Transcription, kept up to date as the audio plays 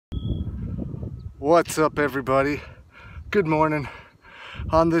What's up, everybody? Good morning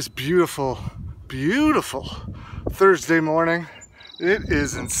on this beautiful, beautiful Thursday morning. It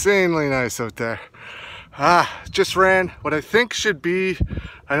is insanely nice out there. Just ran what I think should be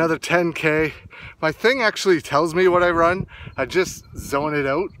another 10K. My thing actually tells me what I run. I just zone it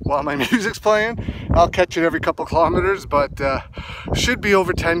out while my music's playing. I'll catch it every couple kilometers, but should be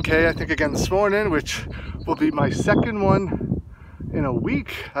over 10K I think again this morning, which will be my second one in a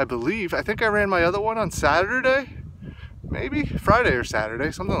week, I believe. I think I ran my other one on Saturday, maybe Friday or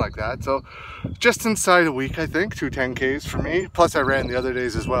Saturday, something like that. So just inside a week, I think, 2 10Ks for me. Plus I ran the other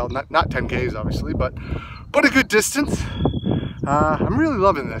days as well, not 10Ks obviously, but a good distance. I'm really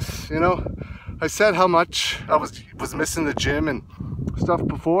loving this, you know. I said how much I was missing the gym and stuff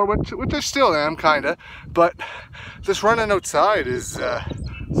before, which I still am kinda, but this running outside is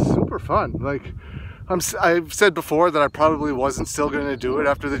super fun. Like, I've said before that I probably wasn't still going to do it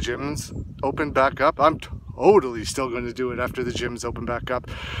after the gyms open back up. I'm totally still going to do it after the gyms open back up.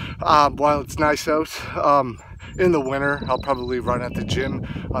 While it's nice out, in the winter, I'll probably run at the gym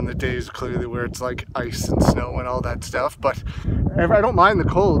on the days clearly where it's like ice and snow and all that stuff. But I don't mind the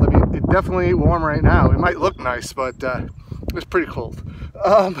cold. I mean, it definitely ain't warm right now. It might look nice, but it's pretty cold.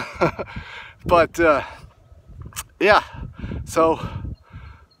 Yeah, so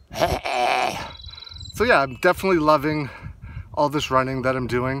yeah, I'm definitely loving all this running that I'm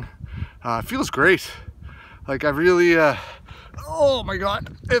doing. It feels great. Like I really, oh my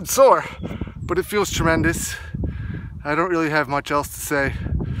God, it's sore, but it feels tremendous. I don't really have much else to say.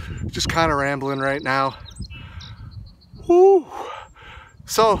 Just kind of rambling right now. Woo.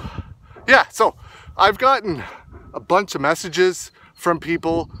 So, yeah, so I've gotten a bunch of messages from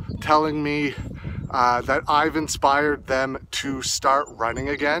people telling me that I've inspired them to start running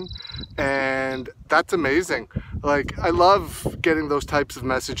again, and that's amazing. Like, I love getting those types of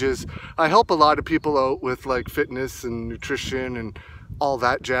messages. I help a lot of people out with like fitness and nutrition and all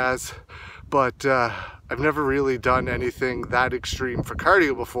that jazz, but I've never really done anything that extreme for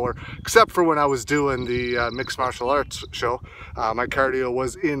cardio before, except for when I was doing the mixed martial arts show. My cardio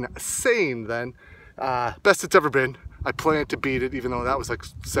was insane then. Best it's ever been. I plan to beat it, even though that was like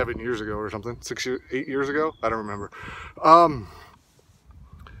 7 years ago or something, 8 years ago, I don't remember.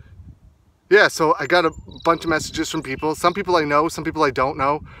 Yeah, so I got a bunch of messages from people. Some people I know, some people I don't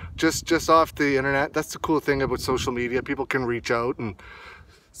know, just off the internet. That's the cool thing about social media. People can reach out and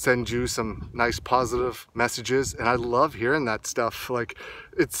send you some nice positive messages, and I love hearing that stuff. Like,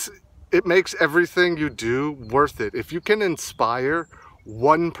 it makes everything you do worth it. If you can inspire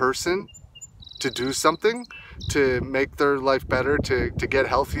one person to do something, to make their life better, to get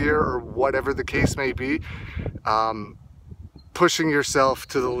healthier, or whatever the case may be, pushing yourself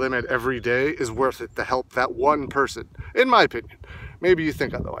to the limit every day is worth it to help that one person, in my opinion. Maybe you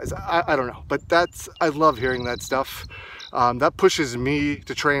think otherwise, I don't know, but I love hearing that stuff. That pushes me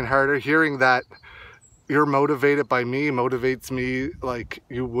to train harder. Hearing that you're motivated by me motivates me like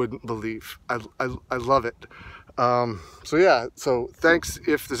you wouldn't believe. I love it. So yeah, so thanks.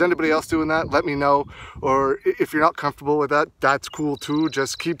 If there's anybody else doing that, let me know. Or if you're not comfortable with that, that's cool too.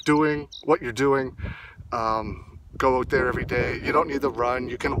 Just keep doing what you're doing. Go out there every day. You don't need to run.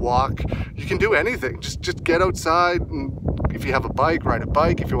 You can walk. You can do anything. Just get outside. And if you have a bike, ride a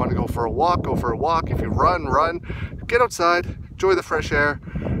bike. If you want to go for a walk, go for a walk. If you run. Get outside. Enjoy the fresh air.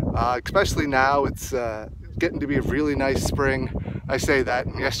 Especially now, it's getting to be a really nice spring. I say that,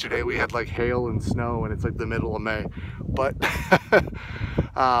 and yesterday we had like hail and snow, and it's like the middle of May. But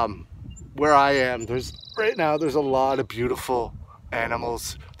where I am, right now there's a lot of beautiful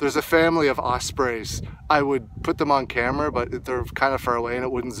animals. There's a family of ospreys. I would put them on camera, but they're kind of far away and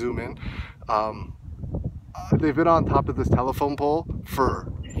it wouldn't zoom in. They've been on top of this telephone pole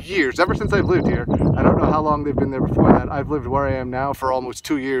for years, ever since I've lived here. I don't know how long they've been there before that. I've lived where I am now for almost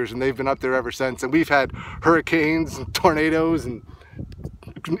 2 years, and they've been up there ever since. And we've had hurricanes and tornadoes and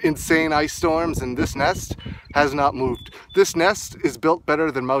insane ice storms, and this nest has not moved. This nest is built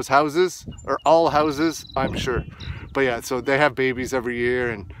better than most houses, or all houses, I'm sure. But yeah, so they have babies every year,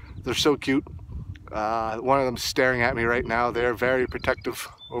 and they're so cute. One of them's staring at me right now. They're very protective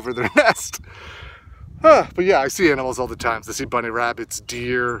over their nest. But yeah, I see animals all the time. I see bunny rabbits,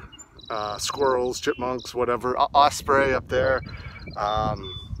 deer, squirrels, chipmunks, whatever. Osprey up there.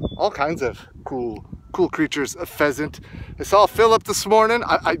 All kinds of cool creatures. A pheasant. I saw Philip this morning.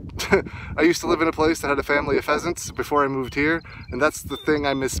 I used to live in a place that had a family of pheasants before I moved here, and that's the thing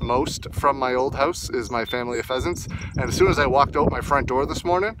I miss most from my old house is my family of pheasants. And as soon as I walked out my front door this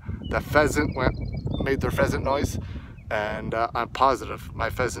morning, the pheasant made their pheasant noise, and I'm positive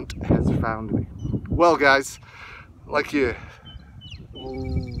my pheasant has found me. Well, guys, like you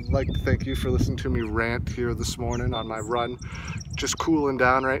like to thank you for listening to me rant here this morning on my run. Just cooling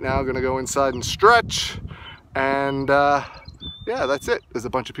down right now. Gonna go inside and stretch. And yeah, that's it. There's a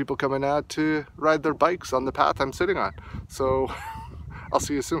bunch of people coming out to ride their bikes on the path I'm sitting on. So I'll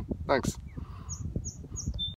see you soon. Thanks.